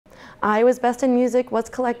Iowa's Best in Music was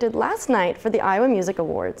collected last night for the Iowa Music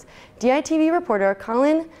Awards. DITV reporter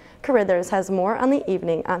Colin Carithers has more on the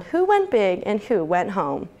evening on who went big and who went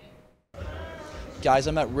home. Guys,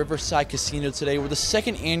 I'm at Riverside Casino today where the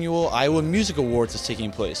second annual Iowa Music Awards is taking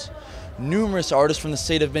place. Numerous artists from the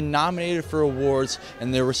state have been nominated for awards in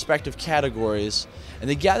their respective categories, and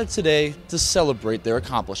they gathered today to celebrate their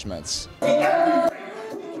accomplishments.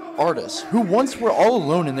 Artists who once were all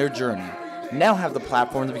alone in their journey now have the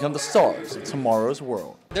platform to become the stars of tomorrow's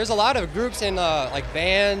world. There's a lot of groups and like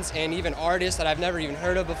bands and even artists that I've never even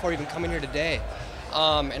heard of before even coming here today.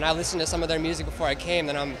 And I listened to some of their music before I came,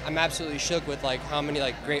 and I'm absolutely shook with like how many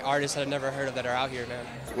like great artists that I've never heard of that are out here, man.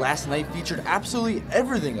 Last night featured absolutely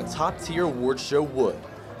everything a top-tier award show would,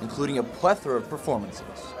 including a plethora of performances.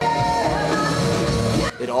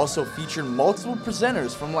 It also featured multiple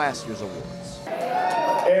presenters from last year's awards.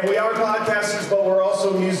 And we are podcasters, but we're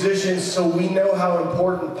also musicians, so we know how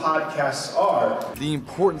important podcasts are. The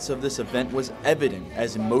importance of this event was evident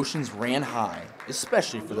as emotions ran high,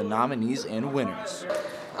 especially for the nominees and winners.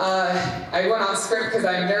 I went on script because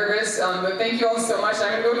I'm nervous, but thank you all so much.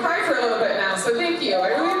 I'm going to go cry for a little bit now, so thank you. I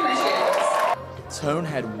really appreciate this. Tone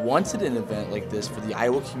had wanted an event like this for the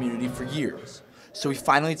Iowa community for years, so he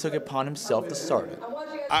finally took it upon himself to start it.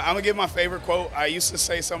 I'm going to give my favorite quote. I used to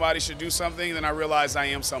say somebody should do something, then I realized I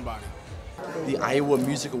am somebody. The Iowa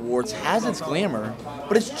Music Awards has its glamour,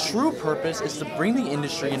 but its true purpose is to bring the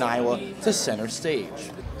industry in Iowa to center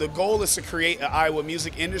stage. The goal is to create an Iowa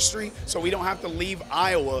music industry so we don't have to leave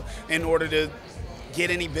Iowa in order to get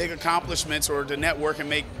any big accomplishments or to network and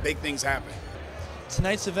make big things happen.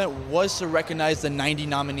 Tonight's event was to recognize the 90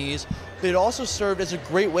 nominees, but it also served as a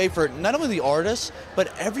great way for not only the artists, but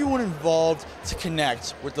everyone involved to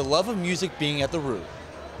connect with the love of music being at the root.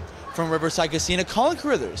 From Riverside Casino, Colin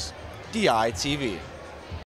Carithers, DITV.